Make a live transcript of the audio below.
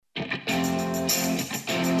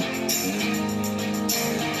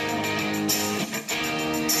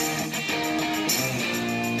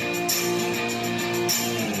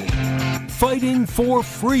fighting for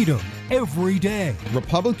freedom every day.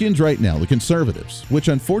 Republicans right now, the conservatives, which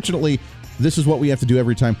unfortunately, this is what we have to do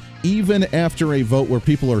every time, even after a vote where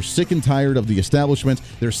people are sick and tired of the establishment,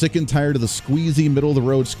 they're sick and tired of the squeezy,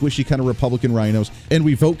 middle-of-the-road, squishy kind of Republican rhinos, and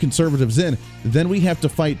we vote conservatives in, then we have to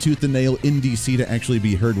fight tooth and nail in D.C. to actually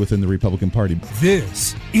be heard within the Republican Party.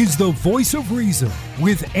 This is the Voice of Reason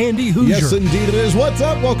with Andy Hoosier. Yes, indeed it is. What's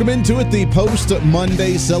up? Welcome into it, the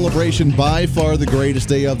post-Monday celebration, by far the greatest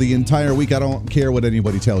day of the entire week. I don't care what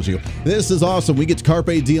anybody tells you. This is awesome. We get to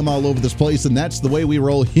carpe diem all over this place, and that's the way we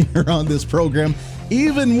roll here on this program.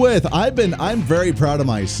 Even with, I'm very proud of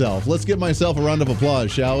myself. Let's give myself a round of applause,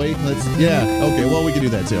 shall we? Okay, well, we can do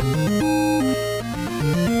that too.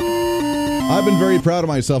 I've been very proud of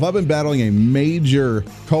myself. I've been battling a major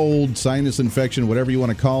cold, sinus infection, whatever you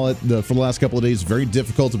want to call it, for the last couple of days. Very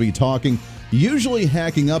difficult to be talking, usually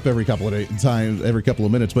hacking up every couple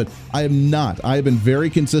of minutes, but I am not. I have been very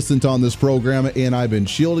consistent on this program, and I've been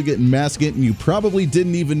shielding it and masking it, and you probably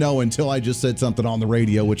didn't even know until I just said something on the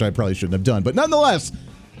radio, which I probably shouldn't have done. But nonetheless,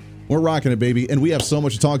 we're rocking it, baby, and we have so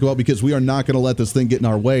much to talk about because we are not going to let this thing get in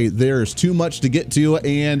our way. There's too much to get to,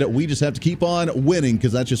 and we just have to keep on winning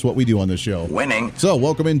because that's just what we do on this show. Winning. So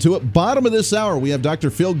welcome into it. Bottom of this hour, we have Dr.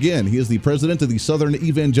 Phil Ginn. He is the president of the Southern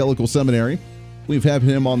Evangelical Seminary. We've had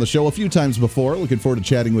him on the show a few times before. Looking forward to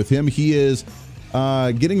chatting with him. He is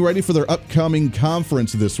getting ready for their upcoming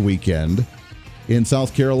conference this weekend in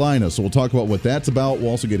South Carolina. So we'll talk about what that's about.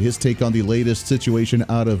 We'll also get his take on the latest situation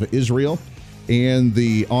out of Israel and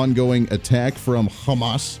the ongoing attack from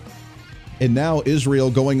Hamas. And now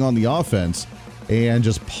Israel going on the offense and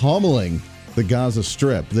just pummeling the Gaza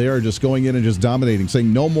Strip. They are just going in and just dominating,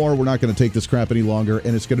 saying, no more, we're not going to take this crap any longer,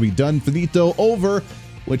 and it's going to be done, finito, over,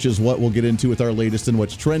 which is what we'll get into with our latest and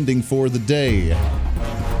what's trending for the day.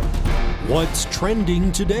 What's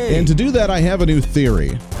trending today? And to do that, I have a new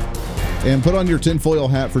theory. And put on your tinfoil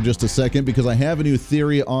hat for just a second, because I have a new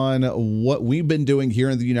theory on what we've been doing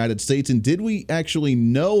here in the United States. And did we actually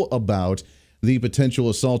know about the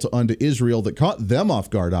potential assault onto Israel that caught them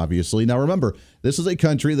off guard, obviously? Now, remember, this is a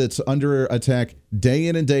country that's under attack day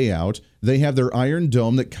in and day out. They have their Iron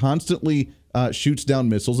Dome that constantly shoots down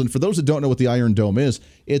missiles. And for those that don't know what the Iron Dome is,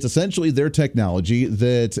 it's essentially their technology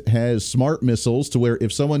that has smart missiles to where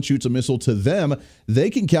if someone shoots a missile to them,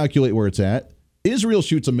 they can calculate where it's at. Israel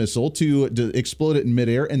shoots a missile to explode it in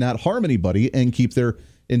midair and not harm anybody and keep their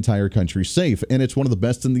entire country safe. And it's one of the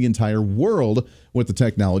best in the entire world with the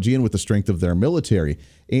technology and with the strength of their military.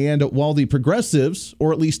 And while the progressives,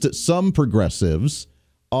 or at least some progressives,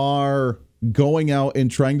 are going out and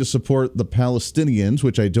trying to support the Palestinians,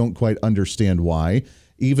 which I don't quite understand why,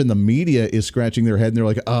 even the media is scratching their head and they're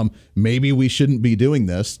like, maybe we shouldn't be doing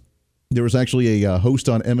this. There was actually a host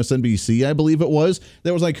on MSNBC, I believe it was,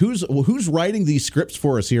 that was like, who's writing these scripts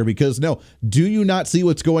for us here? Because no, do you not see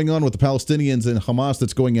what's going on with the Palestinians and Hamas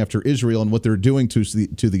that's going after Israel and what they're doing to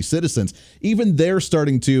the citizens? Even they're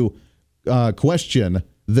starting to question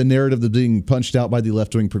the narrative that's being punched out by the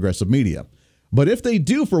left-wing progressive media. But if they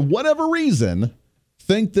do, for whatever reason,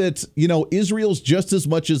 think that, Israel's just as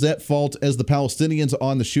much as at fault as the Palestinians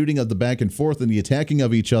on the shooting of the back and forth and the attacking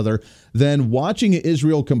of each other, then watching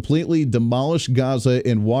Israel completely demolish Gaza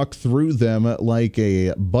and walk through them like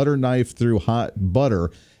a butter knife through hot butter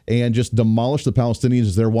and just demolish the Palestinians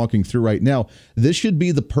as they're walking through right now, this should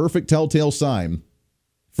be the perfect telltale sign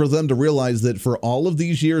for them to realize that for all of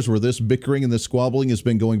these years where this bickering and this squabbling has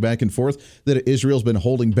been going back and forth, that Israel's been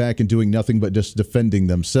holding back and doing nothing but just defending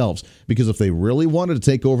themselves. Because if they really wanted to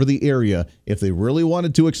take over the area, if they really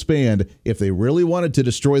wanted to expand, if they really wanted to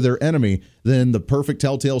destroy their enemy, then the perfect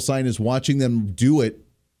telltale sign is watching them do it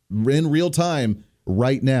in real time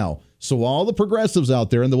right now. So all the progressives out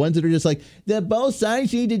there and the ones that are just like, that both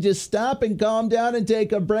sides need to just stop and calm down and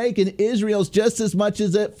take a break, and Israel's just as much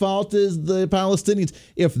as at fault as the Palestinians.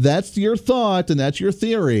 If that's your thought and that's your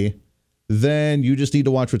theory, then you just need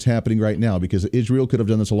to watch what's happening right now, because Israel could have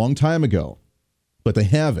done this a long time ago, but they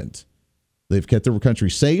haven't. They've kept their country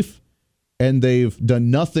safe, and they've done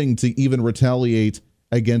nothing to even retaliate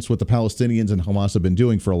against what the Palestinians and Hamas have been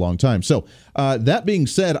doing for a long time. So that being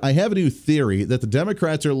said, I have a new theory that the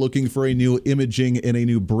Democrats are looking for a new imaging and a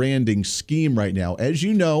new branding scheme right now. As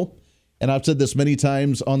you know, and I've said this many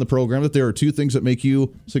times on the program, that there are two things that make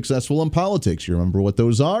you successful in politics. You remember what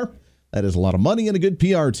those are? That is a lot of money and a good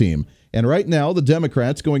PR team. And right now, the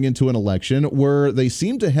Democrats going into an election where they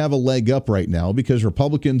seem to have a leg up right now because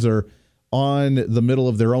Republicans are on the middle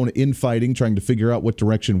of their own infighting, trying to figure out what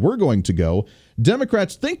direction we're going to go.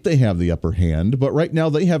 Democrats think they have the upper hand, but right now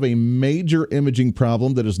they have a major imaging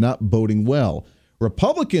problem that is not boding well.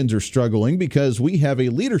 Republicans are struggling because we have a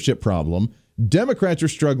leadership problem. Democrats are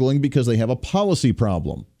struggling because they have a policy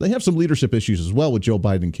problem. They have some leadership issues as well with Joe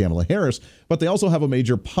Biden and Kamala Harris, but they also have a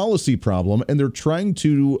major policy problem, and they're trying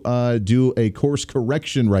to do a course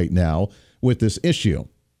correction right now with this issue.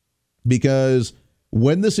 Because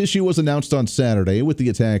when this issue was announced on Saturday with the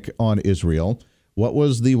attack on Israel, what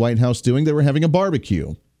was the White House doing? They were having a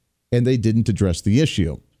barbecue, and they didn't address the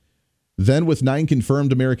issue. Then, with 9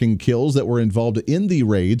 confirmed American kills that were involved in the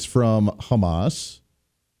raids from Hamas,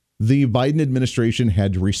 the Biden administration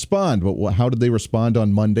had to respond. But how did they respond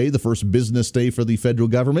on Monday, the first business day for the federal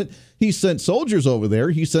government? He sent soldiers over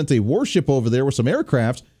there. He sent a warship over there with some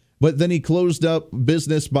aircraft. But then he closed up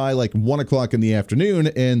business by like 1 o'clock in the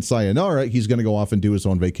afternoon, and sayonara, he's going to go off and do his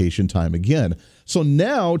own vacation time again. So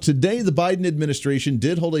now, today, the Biden administration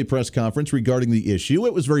did hold a press conference regarding the issue.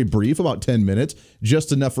 It was very brief, about 10 minutes,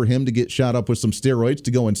 just enough for him to get shot up with some steroids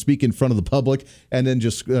to go and speak in front of the public and then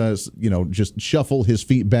just shuffle his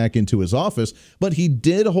feet back into his office. But he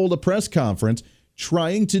did hold a press conference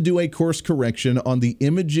trying to do a course correction on the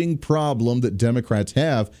imaging problem that Democrats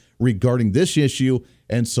have regarding this issue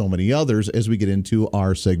and so many others as we get into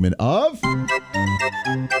our segment of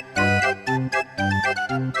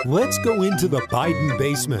Let's Go Into the Biden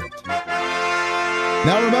Basement.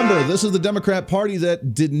 Now remember, this is the Democrat Party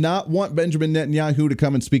that did not want Benjamin Netanyahu to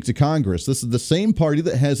come and speak to Congress. This is the same party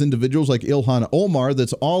that has individuals like Ilhan Omar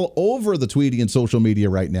that's all over the tweeting and social media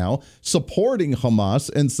right now, supporting Hamas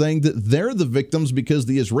and saying that they're the victims because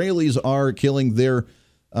the Israelis are killing their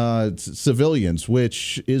civilians,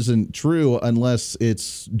 which isn't true unless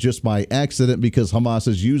it's just by accident because Hamas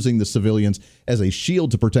is using the civilians as a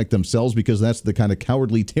shield to protect themselves, because that's the kind of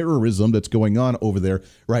cowardly terrorism that's going on over there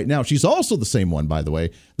right now. She's also the same one, by the way,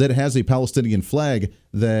 that has a Palestinian flag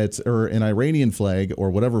or an Iranian flag or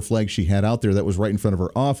whatever flag she had out there that was right in front of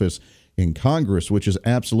her office in Congress, which is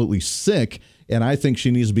absolutely sick. And I think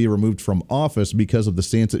she needs to be removed from office because of the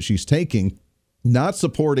stance that she's taking, not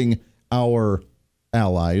supporting our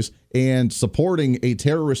allies and supporting a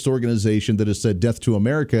terrorist organization that has said death to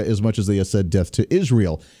America as much as they have said death to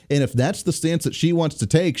Israel. And if that's the stance that she wants to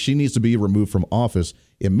take, she needs to be removed from office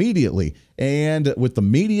immediately. And with the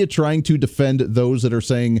media trying to defend those that are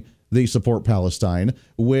saying they support Palestine,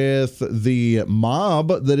 with the mob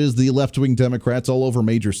that is the left-wing Democrats all over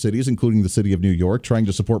major cities, including the city of New York, trying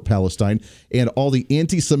to support Palestine, and all the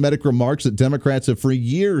anti-Semitic remarks that Democrats have for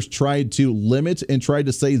years tried to limit and tried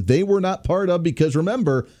to say they were not part of, because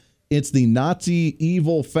remember, it's the Nazi,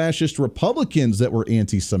 evil, fascist Republicans that were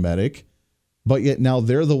anti-Semitic, but yet now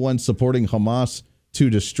they're the ones supporting Hamas to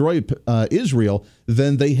destroy Israel.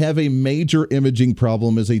 Then they have a major imaging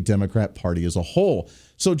problem as a Democrat Party as a whole.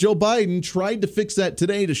 So Joe Biden tried to fix that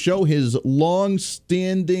today to show his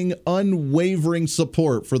long-standing, unwavering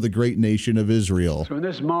support for the great nation of Israel. So in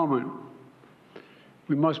this moment,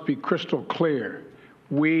 we must be crystal clear.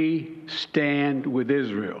 We stand with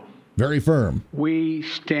Israel. Very firm. We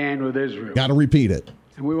stand with Israel. Got to repeat it.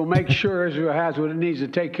 And we will make sure Israel has what it needs to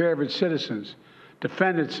take care of its citizens,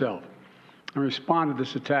 defend itself, and respond to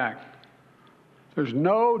this attack. There's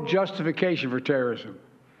no justification for terrorism.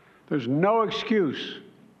 There's no excuse.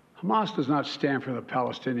 Hamas does not stand for the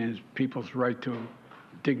Palestinian people's right to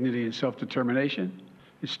dignity and self-determination.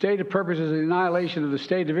 Its stated purpose is the annihilation of the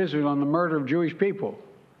state of Israel and the murder of Jewish people.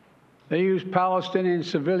 They use Palestinian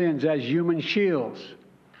civilians as human shields.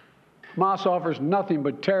 Hamas offers nothing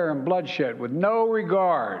but terror and bloodshed with no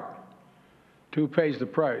regard to who pays the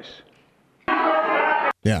price.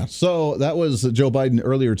 Yeah, so that was Joe Biden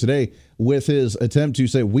earlier today with his attempt to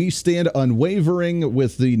say, we stand unwavering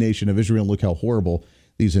with the nation of Israel. Look how horrible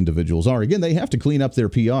these individuals are. Again, they have to clean up their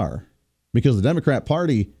PR because the Democrat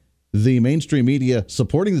Party, the mainstream media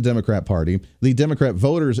supporting the Democrat Party, the Democrat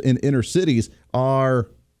voters in inner cities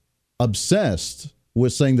are obsessed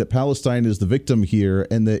with saying that Palestine is the victim here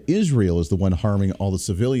and that Israel is the one harming all the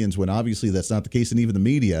civilians, when obviously that's not the case, and even the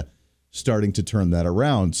media starting to turn that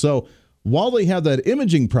around. So while they have that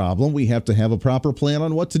imaging problem, we have to have a proper plan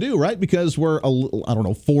on what to do, right? Because we're,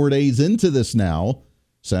 4 days into this now.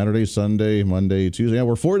 Saturday, Sunday, Monday, Tuesday. Yeah,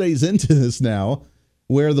 we're 4 days into this now,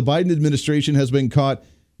 where the Biden administration has been caught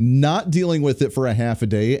not dealing with it for a half a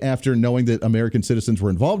day after knowing that American citizens were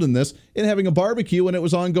involved in this and having a barbecue when it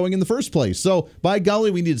was ongoing in the first place. So, by golly,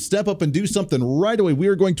 we need to step up and do something right away. We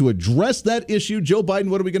are going to address that issue. Joe Biden,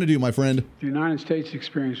 what are we going to do, my friend? The United States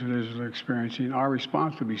experience what Israel is experiencing. Our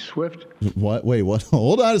response will be swift. What? Wait, what?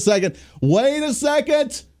 Hold on a second. Wait a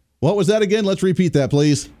second. What was that again? Let's repeat that,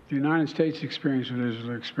 please. The United States experience what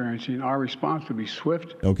Israel is experiencing. Our response will be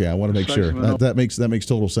swift. Okay, I want to make sure. That makes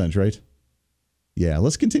total sense, right? Yeah,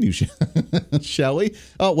 let's continue, shall we?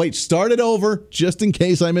 Oh, wait, start it over, just in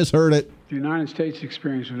case I misheard it. The United States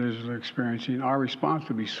experience what Israel is experiencing. Our response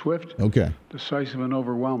will be swift, decisive, and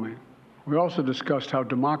overwhelming. We also discussed how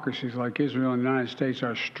democracies like Israel and the United States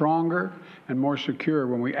are stronger and more secure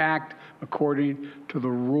when we act according to the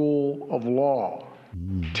rule of law.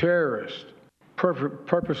 Terrorists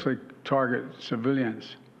purposely target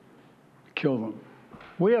civilians, kill them.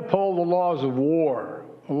 We uphold the laws of war,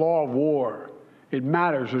 the law of war. It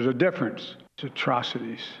matters. There's a difference. It's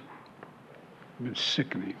atrocities. It's been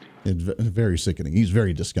sickening. It's very sickening. He's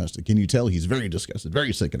very disgusted. Can you tell he's very disgusted?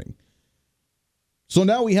 Very sickening. So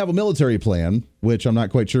now we have a military plan, which I'm not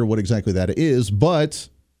quite sure what exactly that is, but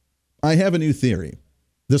I have a new theory.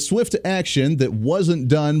 The swift action that wasn't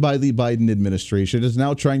done by the Biden administration is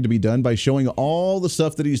now trying to be done by showing all the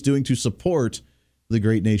stuff that he's doing to support the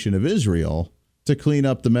great nation of Israel, to clean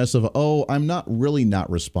up the mess of, I'm not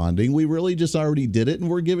responding. We really just already did it, and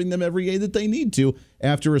we're giving them every aid that they need to,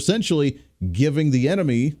 after essentially giving the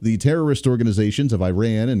enemy, the terrorist organizations of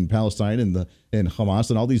Iran and Palestine and Hamas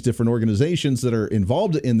and all these different organizations that are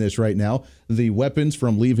involved in this right now, the weapons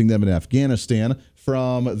from leaving them in Afghanistan,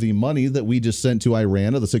 from the money that we just sent to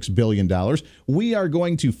Iran of the $6 billion. We are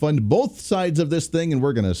going to fund both sides of this thing, and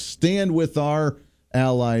we're going to stand with our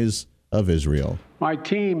allies of Israel. My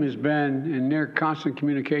team has been in near constant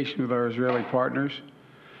communication with our Israeli partners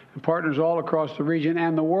and partners all across the region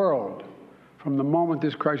and the world from the moment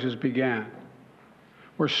this crisis began.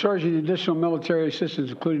 We're surging additional military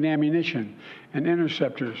assistance, including ammunition and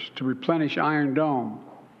interceptors, to replenish Iron Dome.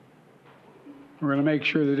 We're going to make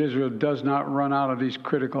sure that Israel does not run out of these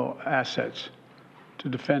critical assets to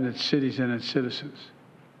defend its cities and its citizens.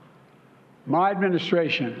 My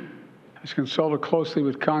administration has consulted closely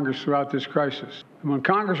with Congress throughout this crisis. And when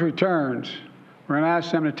Congress returns, we're going to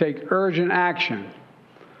ask them to take urgent action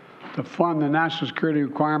to fund the national security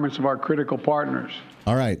requirements of our critical partners.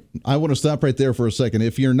 All right. I want to stop right there for a second.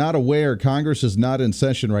 If you're not aware, Congress is not in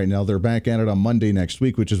session right now. They're back at it on Monday next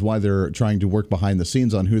week, which is why they're trying to work behind the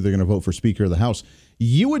scenes on who they're going to vote for Speaker of the House.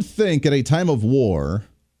 You would think at a time of war,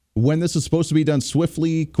 when this is supposed to be done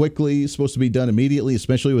swiftly, quickly, supposed to be done immediately,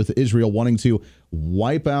 especially with Israel wanting to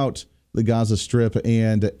wipe out the Gaza Strip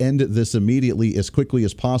and end this immediately as quickly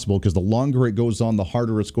as possible, because the longer it goes on, the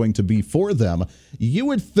harder it's going to be for them. You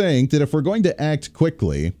would think that if we're going to act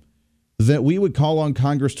quickly, that we would call on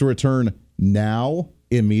Congress to return now,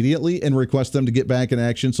 immediately, and request them to get back in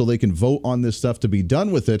action so they can vote on this stuff to be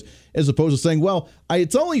done with it, as opposed to saying, well,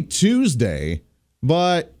 it's only Tuesday,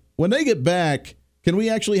 but when they get back, can we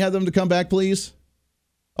actually have them to come back, please?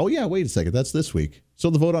 Oh, yeah, wait a second. That's this week. So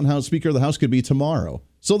the vote on House Speaker of the House could be tomorrow.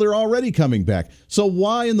 So they're already coming back. So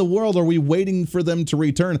why in the world are we waiting for them to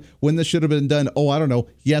return when this should have been done,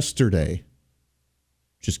 yesterday?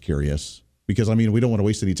 Just curious. Because, we don't want to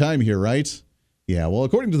waste any time here, right? Yeah, well,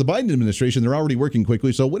 according to the Biden administration, they're already working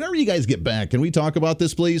quickly. So whenever you guys get back, can we talk about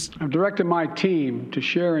this, please? I've directed my team to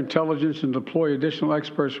share intelligence and deploy additional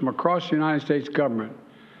experts from across the United States government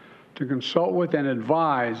to consult with and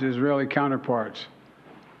advise Israeli counterparts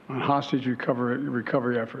on hostage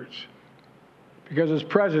recovery efforts. Because as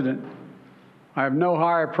president, I have no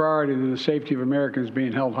higher priority than the safety of Americans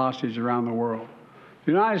being held hostage around the world.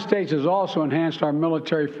 The United States has also enhanced our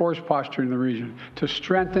military force posture in the region to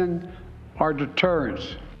strengthen our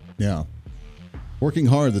deterrence. Yeah. Working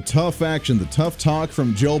hard, the tough action, the tough talk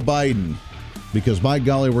from Joe Biden. Because by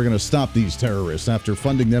golly, we're going to stop these terrorists after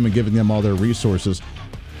funding them and giving them all their resources.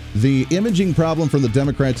 The imaging problem from the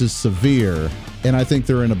Democrats is severe, and I think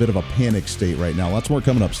they're in a bit of a panic state right now. Lots more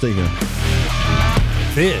coming up. Stay here.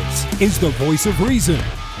 This is the Voice of Reason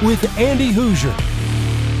with Andy Hoosier.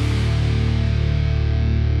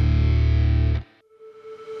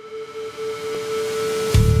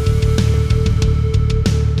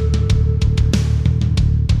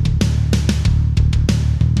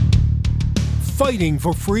 Fighting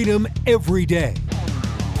for freedom every day.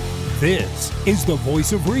 This is the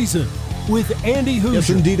Voice of Reason with Andy Hoosier. Yes,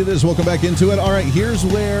 indeed it is. Welcome back into it. All right, here's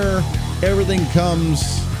where everything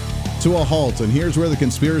comes to a halt, and here's where the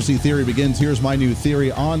conspiracy theory begins. Here's my new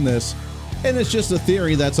theory on this, and it's just a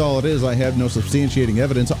theory. That's all it is. I have no substantiating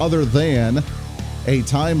evidence other than a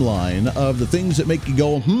timeline of the things that make you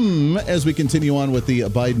go, as we continue on with the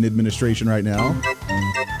Biden administration right now.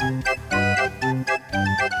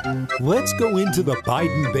 Let's go into the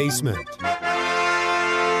Biden basement.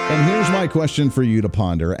 And here's my question for you to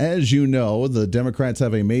ponder. As you know, the Democrats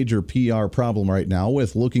have a major PR problem right now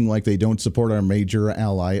with looking like they don't support our major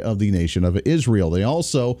ally of the nation of Israel. They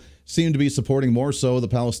also seem to be supporting more so the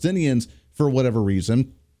Palestinians for whatever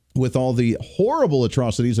reason. with all the horrible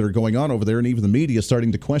atrocities that are going on over there, and even the media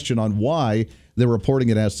starting to question on why they're reporting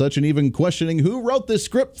it as such, and even questioning who wrote this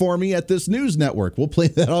script for me at this news network. We'll play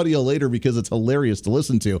that audio later because it's hilarious to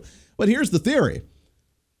listen to. But here's the theory.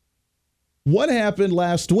 What happened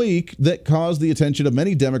last week that caused the attention of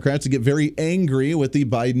many Democrats to get very angry with the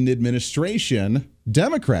Biden administration?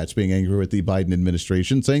 Democrats being angry with the Biden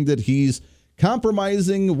administration, saying that he's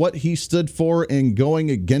compromising what he stood for and going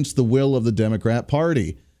against the will of the Democrat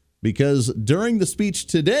Party. Because during the speech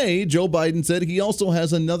today, Joe Biden said he also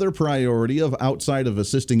has another priority of outside of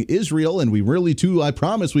assisting Israel, and we really do, I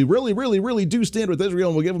promise, we really, really, really do stand with Israel,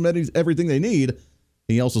 and we'll give them everything they need.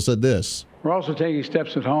 He also said this. We're also taking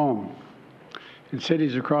steps at home. In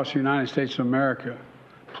cities across the United States of America,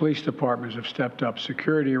 police departments have stepped up.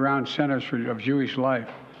 Security around centers of Jewish life.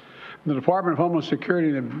 The Department of Homeland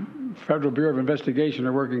Security and the Federal Bureau of Investigation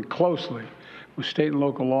are working closely with state and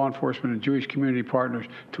local law enforcement and Jewish community partners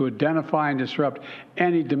to identify and disrupt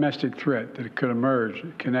any domestic threat that could emerge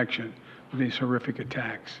in connection with these horrific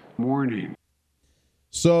attacks. Warning.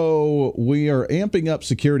 So we are amping up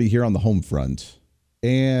security here on the home front.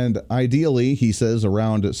 And ideally, he says,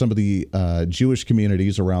 around some of the Jewish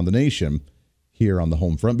communities around the nation here on the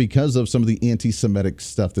home front because of some of the anti-Semitic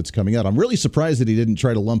stuff that's coming out. I'm really surprised that he didn't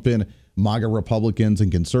try to lump in MAGA Republicans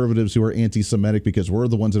and conservatives who are anti-Semitic, because we're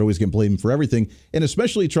the ones that always get blamed for everything, and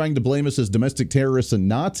especially trying to blame us as domestic terrorists and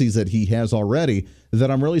Nazis that he has already, that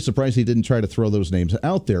I'm really surprised he didn't try to throw those names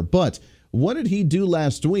out there. But what did he do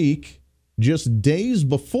last week, just days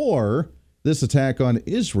before this attack on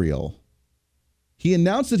Israel? He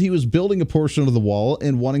announced that he was building a portion of the wall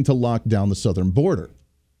and wanting to lock down the southern border.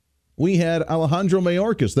 We had Alejandro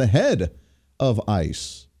Mayorkas, the head of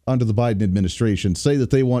ICE under the Biden administration, say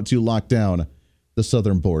that they want to lock down the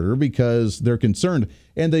southern border because they're concerned.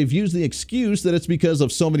 And they've used the excuse that it's because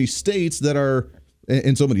of so many states that are,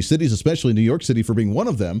 in so many cities, especially New York City for being one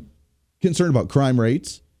of them, concerned about crime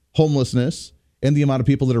rates, homelessness, and the amount of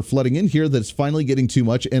people that are flooding in here that's finally getting too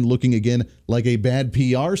much and looking again like a bad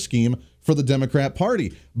PR scheme for the Democrat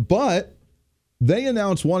Party. But they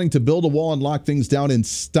announced wanting to build a wall and lock things down and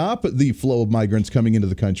stop the flow of migrants coming into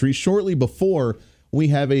the country shortly before we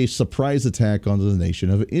have a surprise attack on the nation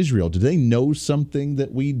of Israel. Do they know something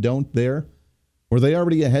that we don't there? Were they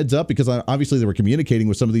already a heads up? Because obviously they were communicating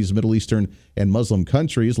with some of these Middle Eastern and Muslim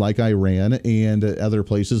countries like Iran and other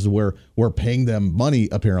places where we're paying them money,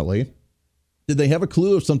 apparently. Did they have a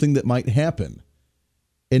clue of something that might happen?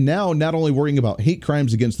 And now not only worrying about hate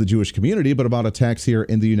crimes against the Jewish community, but about attacks here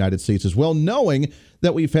in the United States as well, knowing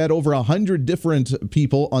that we've had over 100 different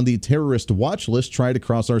people on the terrorist watch list try to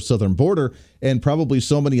cross our southern border, and probably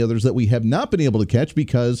so many others that we have not been able to catch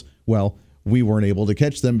because, well, we weren't able to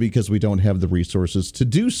catch them because we don't have the resources to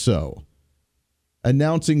do so.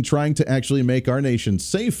 Announcing trying to actually make our nation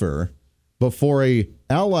safer before a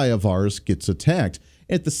ally of ours gets attacked.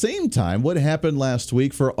 At the same time, what happened last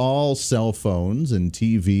week for all cell phones and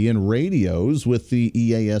TV and radios with the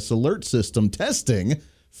EAS alert system testing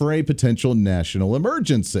for a potential national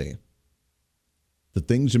emergency? The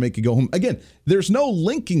things you make you go home. Again, there's no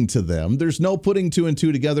linking to them. There's no putting two and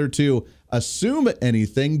two together to assume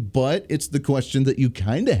anything, but it's the question that you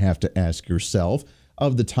kind of have to ask yourself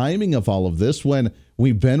of the timing of all of this when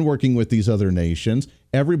we've been working with these other nations.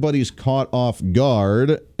 Everybody's caught off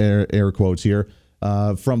guard, air quotes here,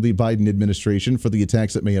 from the Biden administration for the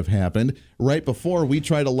attacks that may have happened right before we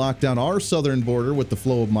try to lock down our southern border with the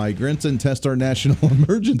flow of migrants and test our national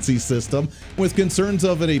emergency system with concerns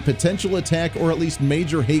of a potential attack or at least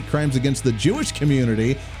major hate crimes against the Jewish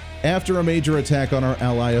community after a major attack on our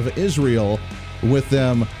ally of Israel, with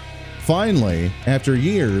them finally, after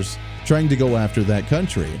years, trying to go after that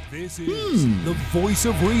country. This is the Voice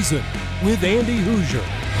of Reason with Andy Hoosier.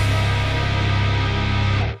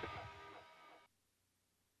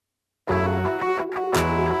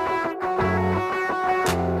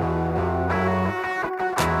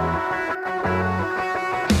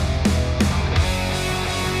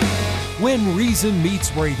 When Reason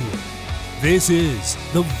meets radio, this is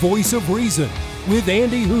the Voice of Reason with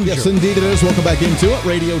Andy Hoosier. Yes, indeed it is. Welcome back into it.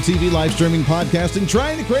 Radio, TV, live streaming, podcasting,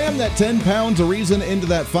 trying to cram that 10 pounds of reason into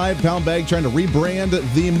that 5-pound bag, trying to rebrand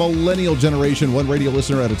the millennial generation, one radio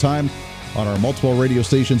listener at a time, on our multiple radio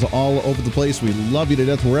stations all over the place. We love you to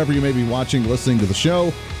death wherever you may be watching, listening to the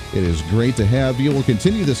show. It is great to have you. We'll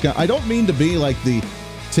continue this guy. I don't mean to be like the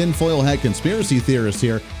tinfoil hat conspiracy theorist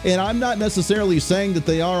here, and I'm not necessarily saying that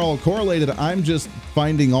they are all correlated. I'm just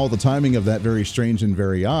finding all the timing of that very strange and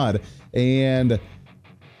very odd. And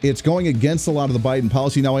it's going against a lot of the Biden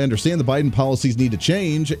policy. Now, I understand the Biden policies need to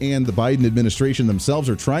change, and the Biden administration themselves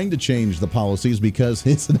are trying to change the policies because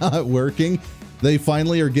it's not working. They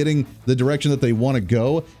finally are getting the direction that they want to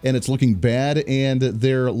go, and it's looking bad, and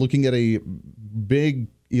they're looking at a big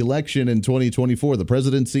election in 2024, the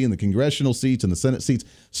presidency and the congressional seats and the Senate seats.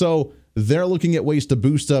 So they're looking at ways to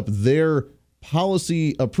boost up their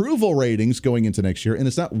policy approval ratings going into next year, and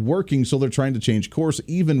it's not working, so they're trying to change course,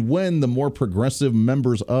 even when the more progressive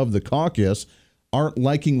members of the caucus aren't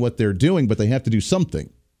liking what they're doing, but they have to do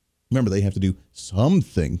something. Remember, they have to do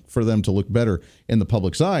something for them to look better in the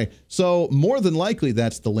public's eye. So more than likely,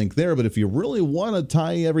 that's the link there. But if you really want to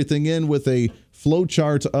tie everything in with a flow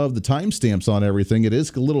chart of the timestamps on everything, it is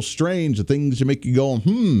a little strange. The things that make you go,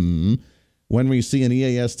 when we see an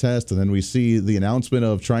EAS test and then we see the announcement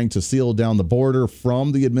of trying to seal down the border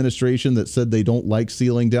from the administration that said they don't like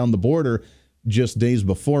sealing down the border. Just days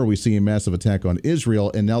before, we see a massive attack on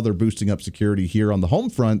Israel, and now they're boosting up security here on the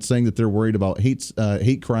home front, saying that they're worried about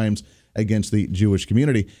hate crimes against the Jewish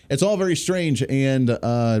community. It's all very strange, and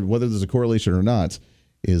whether there's a correlation or not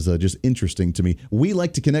is just interesting to me. We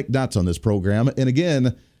like to connect dots on this program, and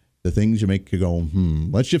again, the things you make you go,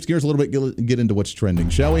 Let's shift gears a little bit, get into what's trending,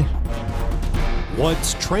 shall we?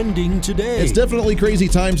 What's trending today? It's definitely crazy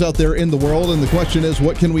times out there in the world, and the question is,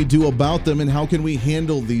 what can we do about them, and how can we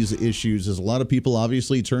handle these issues? As a lot of people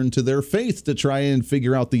obviously turn to their faith to try and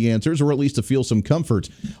figure out the answers, or at least to feel some comfort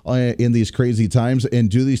in these crazy times.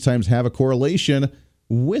 And do these times have a correlation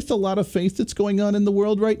with a lot of faith that's going on in the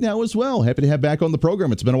world right now as well? Happy to have back on the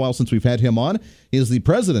program. It's been a while since we've had him on. He is the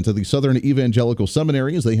president of the Southern Evangelical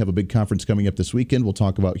Seminary, as they have a big conference coming up this weekend. We'll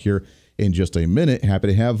talk about here in just a minute. Happy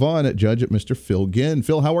to have on Judge Mr. Phil Ginn.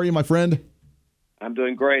 Phil, how are you, my friend? I'm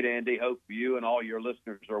doing great, Andy. Hope you and all your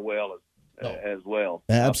listeners are well as well.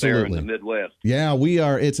 Absolutely. Out there in the Midwest. Yeah, we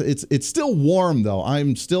are. It's still warm, though.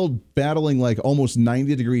 I'm still battling like almost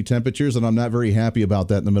 90-degree temperatures, and I'm not very happy about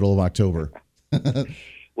that in the middle of October.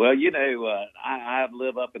 Well, I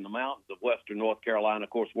live up in the mountains of western North Carolina. Of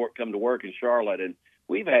course, come to work in Charlotte, and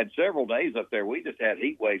we've had several days up there. We just had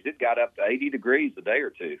heat waves. It got up to 80 degrees a day or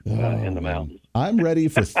two in the mountains. I'm ready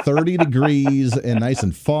for 30 degrees and nice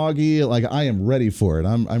and foggy. Like, I am ready for it.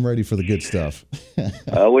 I'm ready for the good stuff.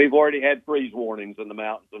 We've already had freeze warnings in the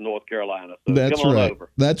mountains of North Carolina. So That's come on right. over.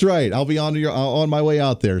 That's right. I'll be on my way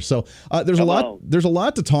out there. So there's a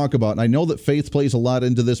lot to talk about, and I know that faith plays a lot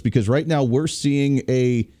into this, because right now we're seeing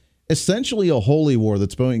essentially a holy war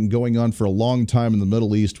that's been going on for a long time in the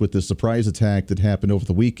Middle East, with this surprise attack that happened over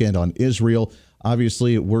the weekend on Israel.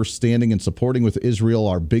 Obviously, we're standing and supporting with Israel,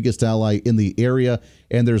 our biggest ally in the area,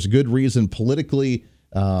 and there's good reason politically,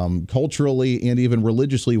 culturally, and even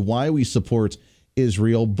religiously why we support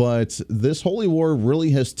Israel. But this holy war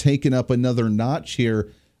really has taken up another notch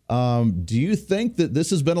here. Do you think that this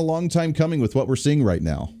has been a long time coming with what we're seeing right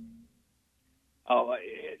now? Oh,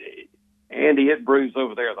 Andy, it brews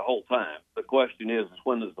over there the whole time. The question is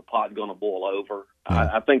when is the pot going to boil over? Yeah.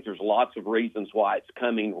 I think there's lots of reasons why it's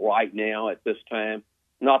coming right now at this time,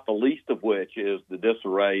 not the least of which is the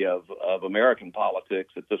disarray of American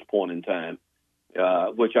politics at this point in time,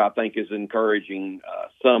 which I think is encouraging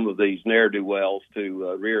some of these ne'er-do-wells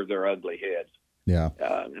to rear their ugly heads. Yeah.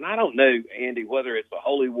 And I don't know, Andy, whether it's a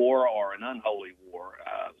holy war or an unholy war.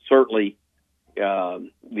 Certainly,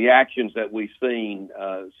 the actions that we've seen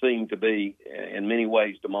seem to be in many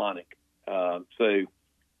ways demonic. So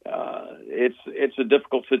it's a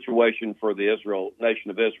difficult situation for the nation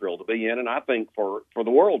of Israel to be in, and I think for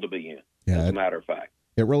the world to be in, as a matter of fact.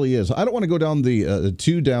 It really is. I don't want to go down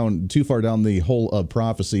too far down the whole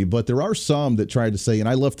prophecy, but there are some that try to say, and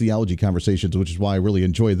I love theology conversations, which is why I really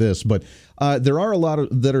enjoy this, but there are a lot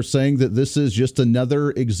that are saying that this is just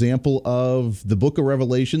another example of the book of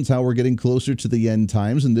Revelations, how we're getting closer to the end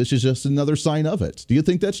times, and this is just another sign of it. Do you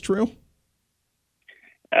think that's true?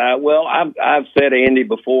 Well, I've said, Andy,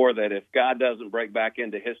 before that if God doesn't break back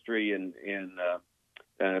into history and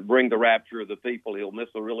bring the rapture of the people, he'll miss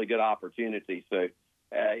a really good opportunity. So.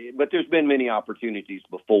 But there's been many opportunities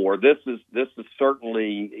before. This is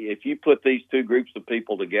certainly, if you put these two groups of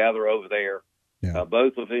people together over there,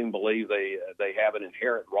 both of whom believe they have an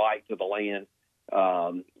inherent right to the land,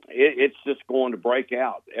 it's just going to break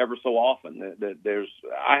out ever so often.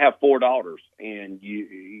 I have 4 daughters, and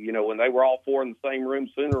you know when they were all 4 in the same room,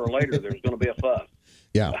 sooner or later there's going to be a fuss.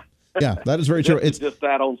 Yeah. Yeah, that is very true. It's just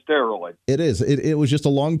that on steroids. It is. It was just a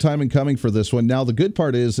long time in coming for this one. Now, the good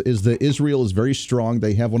part is that Israel is very strong.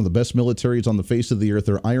 They have one of the best militaries on the face of the earth.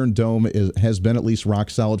 Their Iron Dome has been at least rock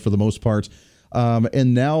solid for the most part.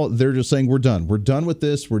 And now they're just saying, we're done. We're done with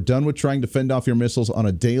this. We're done with trying to fend off your missiles on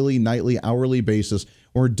a daily, nightly, hourly basis.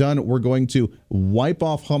 We're done. We're going to wipe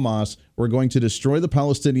off Hamas. We're going to destroy the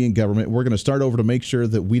Palestinian government. We're going to start over to make sure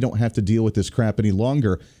that we don't have to deal with this crap any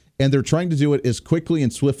longer. And they're trying to do it as quickly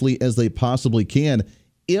and swiftly as they possibly can.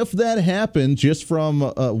 If that happened, just from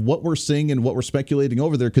what we're seeing and what we're speculating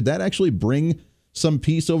over there, could that actually bring some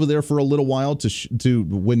peace over there for a little while to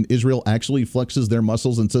when Israel actually flexes their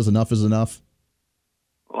muscles and says enough is enough?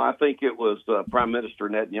 Well, I think it was Prime Minister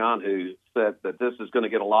Netanyahu said that this is going to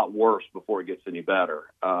get a lot worse before it gets any better.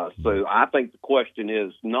 So I think the question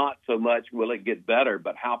is not so much will it get better,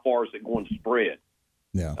 but how far is it going to spread?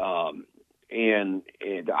 Yeah. And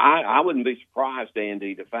I wouldn't be surprised,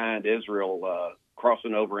 Andy, to find Israel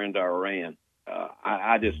crossing over into Iran.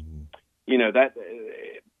 I just, that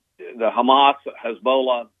the Hamas,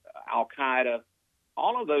 Hezbollah, Al Qaeda,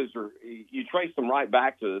 all of those you trace them right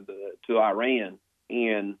back to Iran.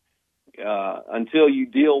 And until you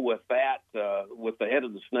deal with that, with the head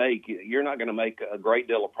of the snake, you're not going to make a great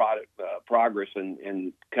deal of progress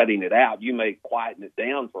in cutting it out. You may quieten it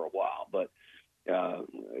down for a while, but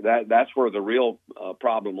that's where the real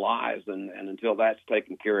problem lies. And until that's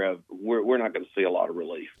taken care of, we're not going to see a lot of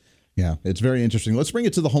relief. Yeah, it's very interesting. Let's bring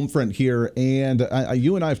it to the home front here. And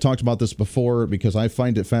you and I have talked about this before because I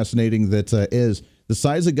find it fascinating that as the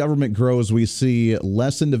size of government grows, we see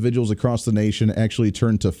less individuals across the nation actually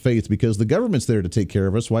turn to faith because the government's there to take care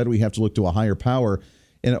of us. Why do we have to look to a higher power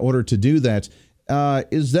in order to do that?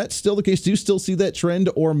 Is that still the case? Do you still see that trend?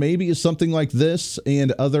 Or maybe is something like this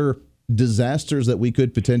and other disasters that we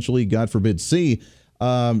could potentially, God forbid, see,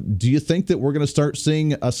 do you think that we're going to start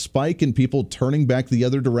seeing a spike in people turning back the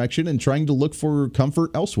other direction and trying to look for comfort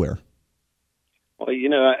elsewhere? Well,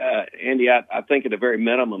 Andy, I think at a very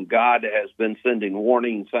minimum, God has been sending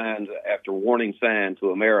warning signs after warning sign to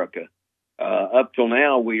America. Up till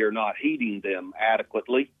now, we are not heeding them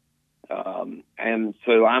adequately. And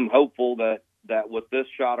so I'm hopeful that with this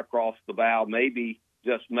shot across the bow, maybe,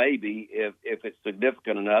 just maybe, if it's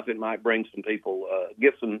significant enough, it might bring some people,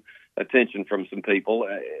 get some attention from some people.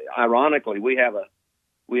 Ironically, we have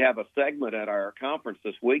a segment at our conference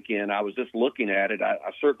this weekend. I was just looking at it.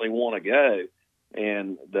 I certainly want to go.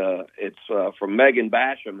 And it's from Megan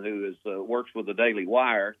Basham, who works with the Daily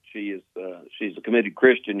Wire. She's a committed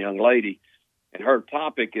Christian young lady, and her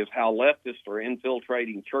topic is how leftists are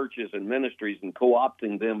infiltrating churches and ministries and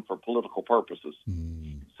co-opting them for political purposes.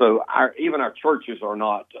 So even our churches are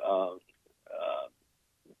not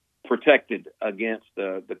protected against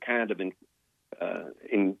the kind of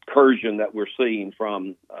incursion that we're seeing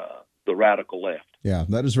from the radical left. Yeah,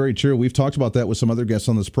 that is very true. We've talked about that with some other guests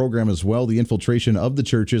on this program as well, the infiltration of the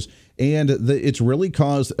churches, and it's really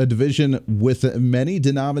caused a division with many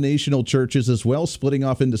denominational churches as well, splitting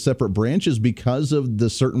off into separate branches because of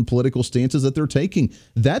the certain political stances that they're taking.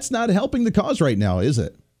 That's not helping the cause right now, is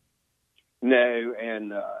it? No,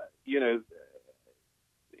 and,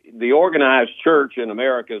 the organized church in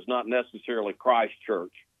America is not necessarily Christ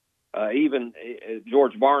Church. Even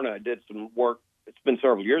George Barna did some work. It's been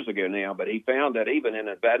several years ago now, but he found that even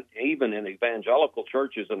in evangelical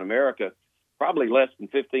churches in America, probably less than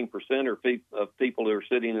 15% of people who are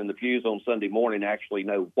sitting in the pews on Sunday morning actually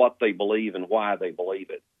know what they believe and why they believe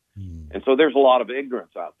it. And so there's a lot of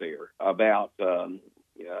ignorance out there about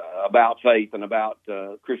faith and about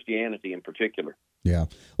Christianity in particular. Yeah.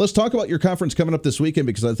 Let's talk about your conference coming up this weekend,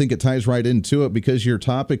 because I think it ties right into it, because your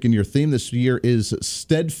topic and your theme this year is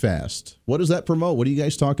steadfast. What does that promote? What are you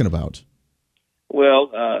guys talking about?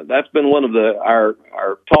 Well, that's been one of our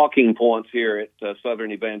talking points here at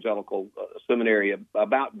Southern Evangelical Seminary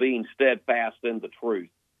about being steadfast in the truth.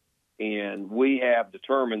 And we have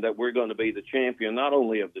determined that we're going to be the champion not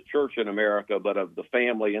only of the church in America, but of the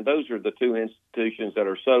family. And those are the two institutions that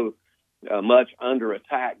are so much under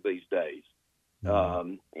attack these days.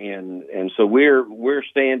 And so we're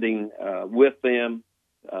standing with them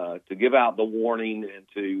to give out the warning and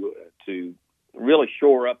to really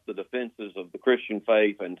shore up the defenses of the Christian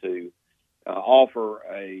faith and to offer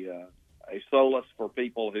a solace for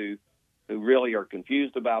people who really are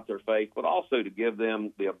confused about their faith, but also to give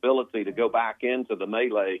them the ability to go back into the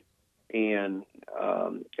melee and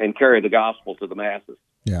carry the gospel to the masses.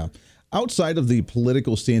 Yeah. Outside of the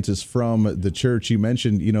political stances from the church, you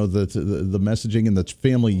mentioned, the messaging and the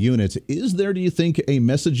family unit. Is there, do you think, a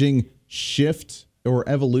messaging shift or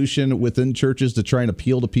evolution within churches to try and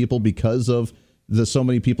appeal to people because of the so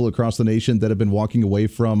many people across the nation that have been walking away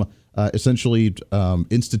from essentially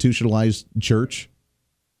institutionalized church?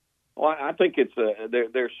 Well, I think it's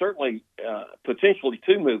there's certainly potentially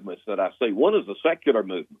two movements that I see. One is the secular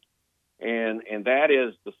movement, And that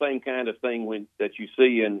is the same kind of thing that you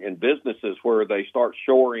see in businesses where they start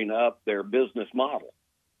shoring up their business model.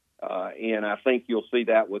 And I think you'll see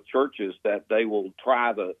that with churches, that they will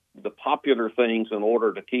try the popular things in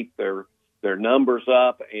order to keep their numbers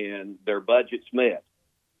up and their budgets met.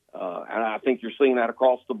 And I think you're seeing that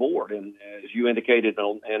across the board. And as you indicated,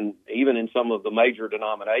 and even in some of the major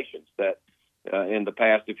denominations that in the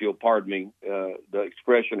past, if you'll pardon me, the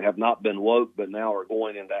expression, have not been woke, but now are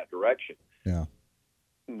going in that direction. Yeah.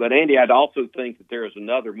 But Andy, I'd also think that there is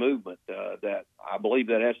another movement that I believe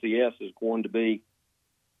that SES is going to be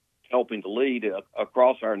helping to lead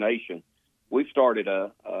across our nation. We've started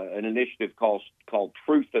an initiative called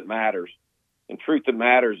Truth That Matters. And Truth That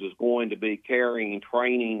Matters is going to be carrying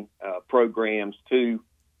training programs to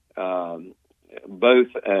both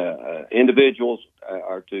individuals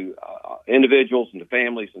and to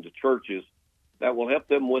families and to churches that will help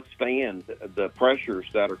them withstand the pressures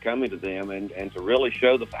that are coming to them and to really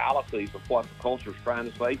show the fallacies of what the culture is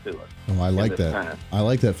trying to say to us. Oh, I like that. Time. I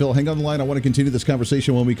like that. Phil, hang on the line. I want to continue this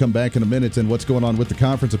conversation when we come back in a minute and what's going on with the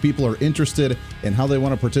conference. If people are interested in how they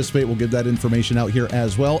want to participate, we'll give that information out here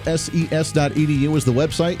as well. SES.edu is the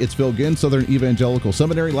website. It's Phil Ginn, Southern Evangelical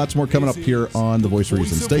Seminary. Lots more coming up here on The Voice of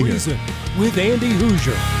Reason. Stay here. With Andy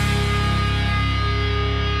Hoosier.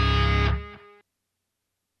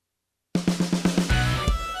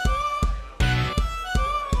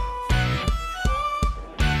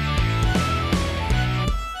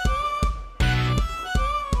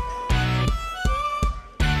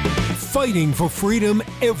 Fighting for freedom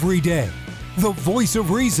every day. The Voice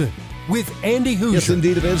of Reason with Andy Hoosier. Yes,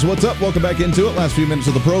 indeed it is. What's up? Welcome back into it. Last few minutes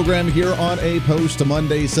of the program here on a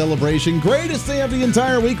post-Monday celebration. Greatest day of the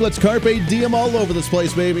entire week. Let's carpe diem all over this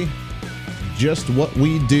place, baby. Just what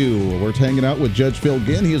we do. We're hanging out with Judge Phil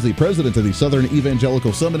Ginn. He is the president of the Southern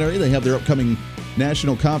Evangelical Seminary. They have their upcoming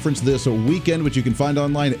national conference this weekend, which you can find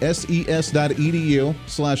online,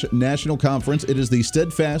 ses.edu/national conference. It is the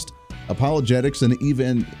Steadfast Apologetics and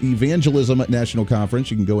Evangelism National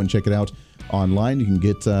Conference. You can go and check it out online. You can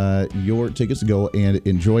get your tickets to go and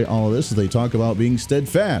enjoy all of this as they talk about being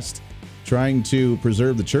steadfast, trying to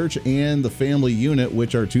preserve the church and the family unit,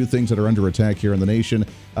 which are two things that are under attack here in the nation.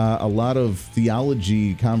 A lot of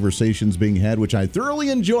theology conversations being had, which I thoroughly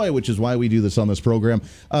enjoy, which is why we do this on this program.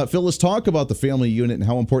 Phil, let's talk about the family unit and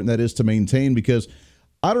how important that is to maintain, because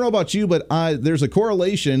I don't know about you, but there's a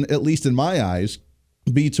correlation, at least in my eyes,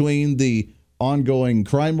 between the ongoing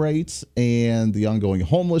crime rates and the ongoing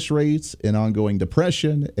homeless rates and ongoing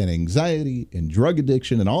depression and anxiety and drug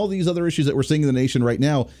addiction and all these other issues that we're seeing in the nation right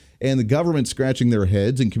now. And the government's scratching their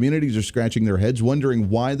heads and communities are scratching their heads, wondering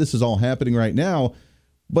why this is all happening right now.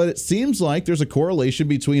 But it seems like there's a correlation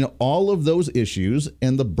between all of those issues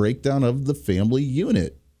and the breakdown of the family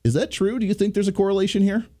unit. Is that true? Do you think there's a correlation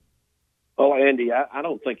here? Well, Andy, I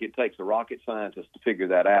don't think it takes a rocket scientist to figure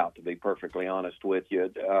that out, to be perfectly honest with you.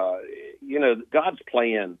 God's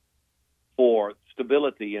plan for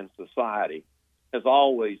stability in society has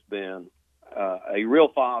always been a real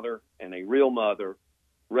father and a real mother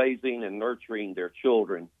raising and nurturing their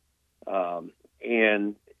children.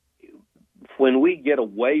 And when we get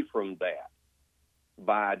away from that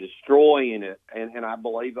by destroying it, and I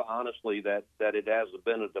believe honestly that it has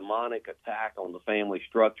been a demonic attack on the family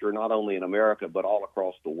structure, not only in America, but all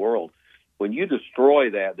across the world. When you destroy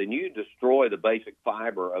that, then you destroy the basic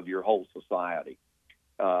fiber of your whole society.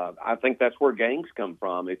 I think that's where gangs come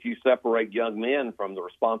from. If you separate young men from the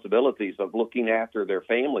responsibilities of looking after their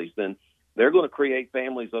families, then they're going to create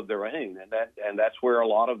families of their own, and that's where a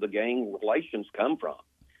lot of the gang relations come from.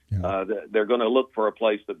 Yeah. They're going to look for a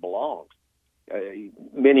place that belongs.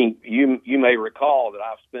 You may recall that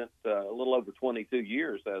I've spent a little over 22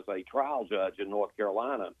 years as a trial judge in North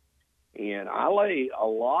Carolina, and I lay a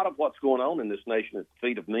lot of what's going on in this nation at the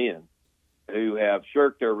feet of men who have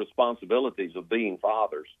shirked their responsibilities of being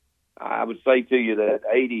fathers. I would say to you that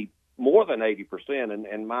more than 80%,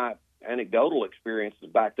 and my anecdotal experience is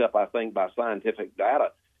backed up, I think, by scientific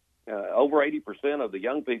data. Over 80% of the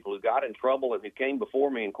young people who got in trouble and who came before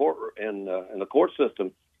me in the court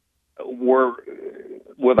system were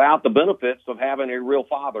without the benefits of having a real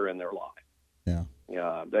father in their life. Yeah.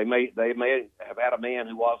 They may have had a man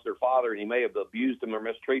who was their father, and he may have abused them or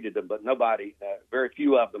mistreated them, but very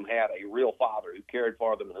few of them had a real father who cared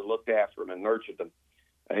for them and who looked after them and nurtured them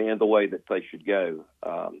in the way that they should go.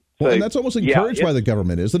 And that's almost encouraged by the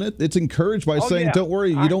government, isn't it? It's encouraged by saying, don't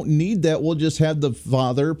worry, you don't need that. We'll just have the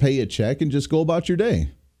father pay a check and just go about your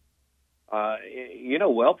day.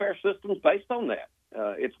 Welfare system's based on that.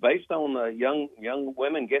 It's based on young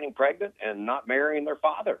women getting pregnant and not marrying their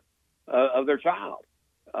father of their child.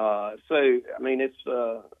 So I mean, it's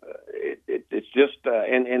just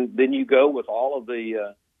and then you go with all of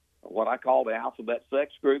the what I call the alphabet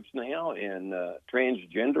sex groups now, and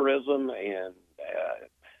transgenderism, and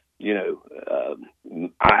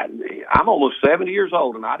I'm almost 70 years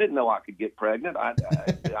old, and I didn't know I could get pregnant.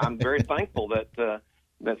 I'm very thankful that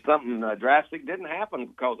something drastic didn't happen,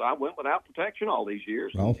 because I went without protection all these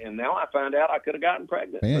years, and now I find out I could have gotten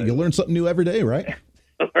pregnant. Man, you learn something new every day, right?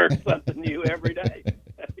 Learn something new every day.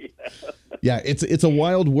 Yeah, it's a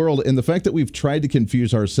wild world, and the fact that we've tried to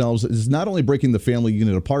confuse ourselves is not only breaking the family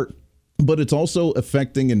unit apart, but it's also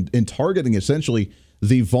affecting and targeting essentially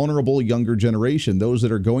the vulnerable younger generation, those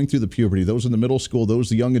that are going through the puberty, those in the middle school, those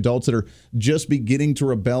the young adults that are just beginning to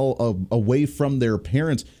rebel away from their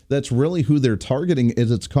parents. That's really who they're targeting, is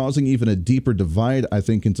it's causing even a deeper divide, I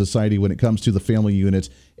think, in society when it comes to the family unit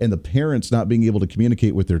and the parents not being able to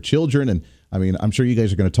communicate with their children. And I mean, I'm sure you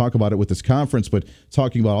guys are going to talk about it with this conference, but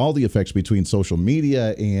talking about all the effects between social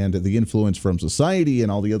media and the influence from society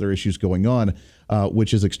and all the other issues going on,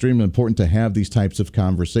 which is extremely important to have these types of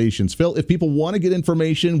conversations. Phil, if people want to get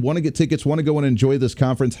information, want to get tickets, want to go and enjoy this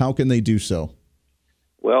conference, how can they do so?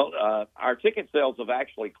 Well, our ticket sales have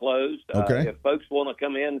actually closed. Okay. If folks want to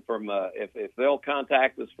come in from, if they'll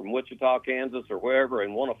contact us from Wichita, Kansas, or wherever,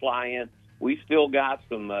 and want to fly in, we still got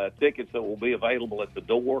some tickets that will be available at the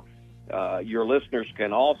door. Your listeners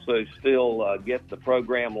can also still get the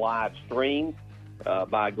program live streamed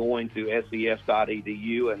by going to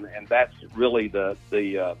ses.edu, and that's really the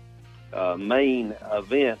main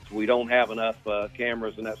event. We don't have enough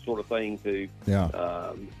cameras and that sort of thing to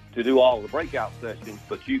do all the breakout sessions,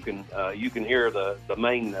 but you can hear the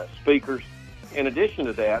main speakers. In addition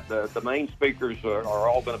to that, the main speakers are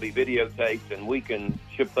all going to be videotaped, and we can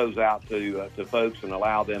ship those out to folks and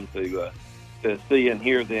allow them to see and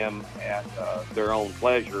hear them at their own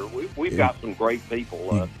pleasure. We've got some great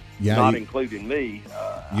people, including me.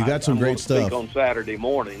 You got some great stuff. Speak on Saturday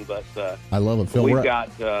morning, but I love it, Phil. We've got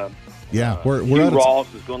we're out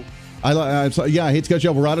Ross is going. I hate to cut you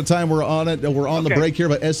off. We're out of time. We're on it. We're on the break here,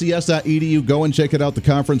 but ses.edu. Go and check it out, the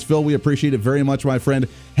conference. Phil, we appreciate it very much, my friend.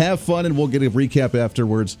 Have fun, and we'll get a recap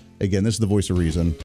afterwards. Again, this is the Voice of Reason.